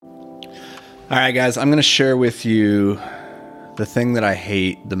All right, guys, I'm going to share with you the thing that I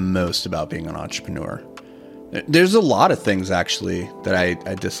hate the most about being an entrepreneur. There's a lot of things, actually, that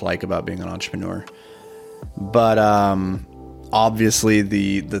I dislike about being an entrepreneur. But obviously,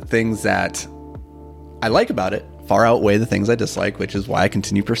 the things that I like about it far outweigh the things I dislike, which is why I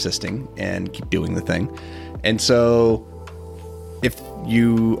continue persisting and keep doing the thing. And so if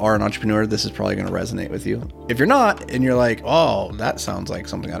you are an entrepreneur, this is probably going to resonate with you. If you're not, and you're like, oh, that sounds like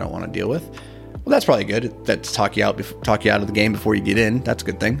something I don't want to deal with, well, that's probably good. That's talk you out of the game before you get in. That's a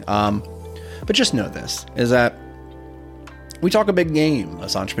good thing. But just know this, is that we talk a big game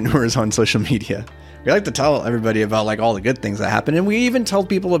as entrepreneurs on social media. We like to tell everybody about like all the good things that happen. And we even tell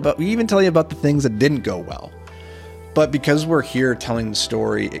you about the things that didn't go well. But because we're here telling the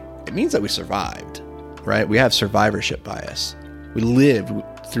story, it means that we survived, right? We have survivorship bias. We lived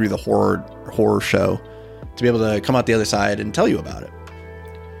through the horror show to be able to come out the other side and tell you about it.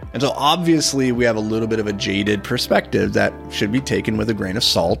 And so obviously we have a little bit of a jaded perspective that should be taken with a grain of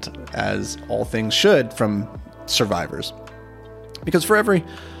salt, as all things should from survivors. Because for every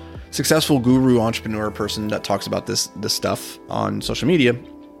successful guru entrepreneur person that talks about this stuff on social media,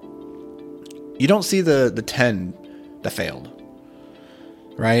 you don't see the 10 that failed,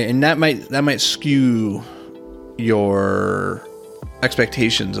 right? And that might skew your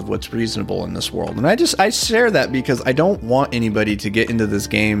expectations of what's reasonable in this world. And I share that because I don't want anybody to get into this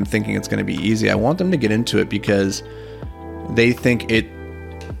game thinking it's going to be easy. I want them to get into it because they think it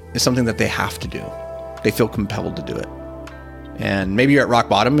is something that they have to do. They feel compelled to do it. And maybe you're at rock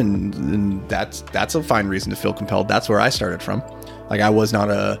bottom, and that's a fine reason to feel compelled. That's where I started from. Like, I was not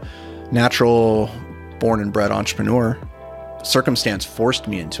a natural born and bred entrepreneur. Circumstance forced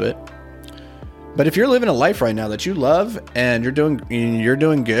me into it. But if you're living a life right now that you love and you're doing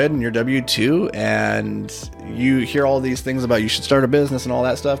good and you're W-2 and you hear all these things about you should start a business and all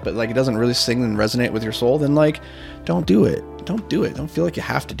that stuff, but like it doesn't really sing and resonate with your soul, then like, don't do it. Don't do it. Don't feel like you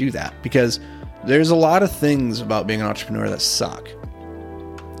have to do that, because there's a lot of things about being an entrepreneur that suck.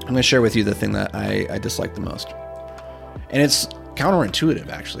 I'm going to share with you the thing that I dislike the most. And it's counterintuitive,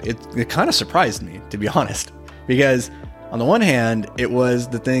 actually. It kind of surprised me, to be honest, because on the one hand, it was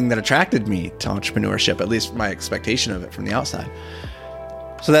the thing that attracted me to entrepreneurship, at least my expectation of it from the outside.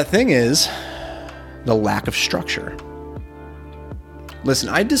 So that thing is the lack of structure. Listen,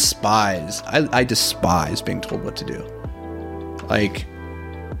 I despise being told what to do. Like,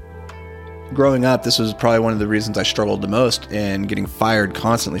 growing up, this was probably one of the reasons I struggled the most in getting fired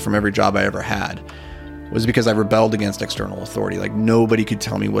constantly from every job I ever had, was because I rebelled against external authority. Like, nobody could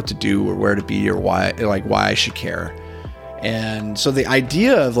tell me what to do or where to be or why I should care. And so the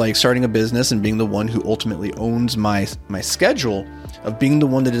idea of like starting a business and being the one who ultimately owns my schedule, of being the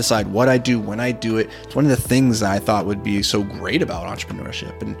one to decide what I do, when I do it, it's one of the things that I thought would be so great about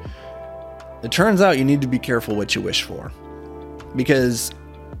entrepreneurship. And it turns out you need to be careful what you wish for, because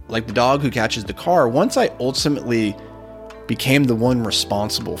like the dog who catches the car, once I ultimately became the one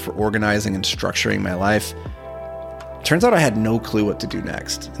responsible for organizing and structuring my life, it turns out I had no clue what to do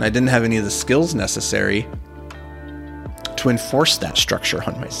next. And I didn't have any of the skills necessary to enforce that structure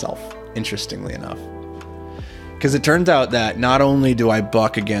on myself, interestingly enough. Because it turns out that not only do I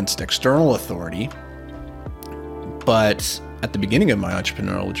buck against external authority, but at the beginning of my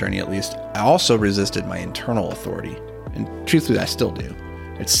entrepreneurial journey, at least, I also resisted my internal authority. And truthfully, I still do.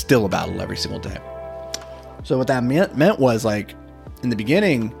 It's still a battle every single day. So what that meant was, like, in the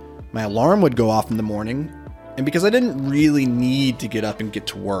beginning, my alarm would go off in the morning, and because I didn't really need to get up and get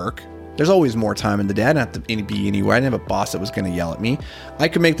to work, there's always more time in the day. I didn't have to be anywhere. I didn't have a boss that was going to yell at me. I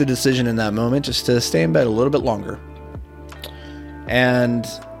could make the decision in that moment just to stay in bed a little bit longer. And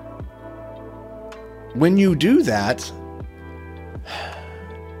when you do that,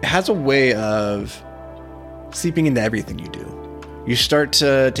 it has a way of seeping into everything you do. You start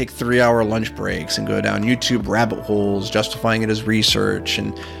to take 3-hour lunch breaks and go down YouTube rabbit holes, justifying it as research,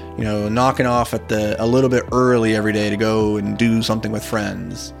 and knocking off at a little bit early every day to go and do something with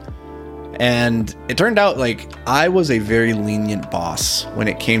friends. And it turned out like I was a very lenient boss when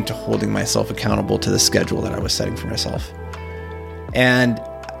it came to holding myself accountable to the schedule that I was setting for myself. And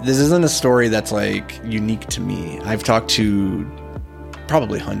this isn't a story that's like unique to me. I've talked to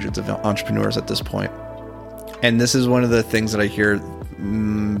probably hundreds of entrepreneurs at this point. And this is one of the things that I hear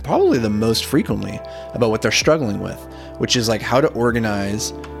probably the most frequently about what they're struggling with, which is like how to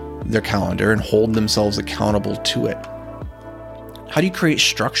organize their calendar and hold themselves accountable to it. How do you create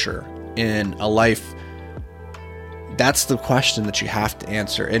structure in a life? That's the question that you have to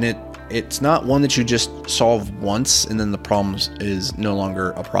answer. And it's not one that you just solve once and then the problem is no longer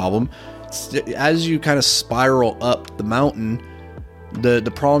a problem. As you kind of spiral up the mountain,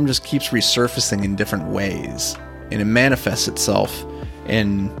 The problem just keeps resurfacing in different ways, and it manifests itself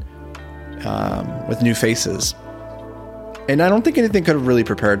in with new faces. And I don't think anything could have really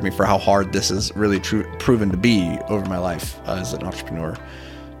prepared me for how hard this is really proven to be over my life as an entrepreneur.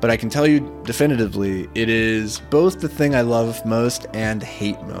 But I can tell you definitively, it is both the thing I love most and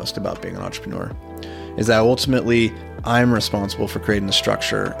hate most about being an entrepreneur, is that ultimately I'm responsible for creating the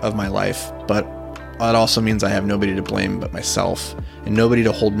structure of my life, but that also means I have nobody to blame but myself, and nobody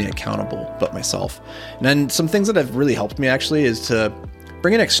to hold me accountable but myself. And then some things that have really helped me actually is to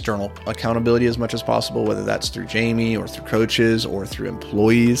bring in external accountability as much as possible, whether that's through Jamie or through coaches or through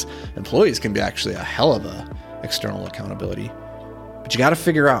employees. Employees can be actually a hell of a external accountability. But you got to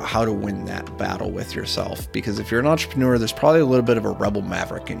figure out how to win that battle with yourself, because if you're an entrepreneur, there's probably a little bit of a rebel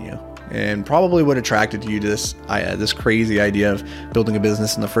maverick in you. And probably what attracted you to this crazy idea of building a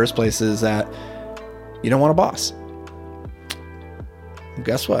business in the first place is that you don't want a boss. And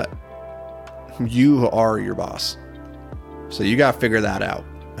guess what? You are your boss. So you got to figure that out.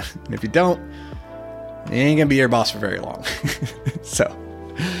 And if you don't, you ain't going to be your boss for very long. So,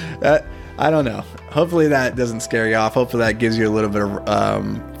 I don't know. Hopefully that doesn't scare you off. Hopefully that gives you a little bit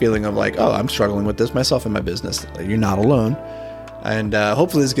of feeling of like, oh, I'm struggling with this myself in my business. You're not alone. And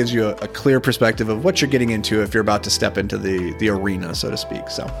hopefully this gives you a clear perspective of what you're getting into if you're about to step into the arena, so to speak.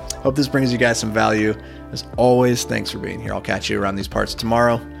 So hope this brings you guys some value. As always, thanks for being here. I'll catch you around these parts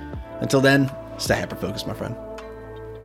tomorrow. Until then, stay hyper-focused, my friend.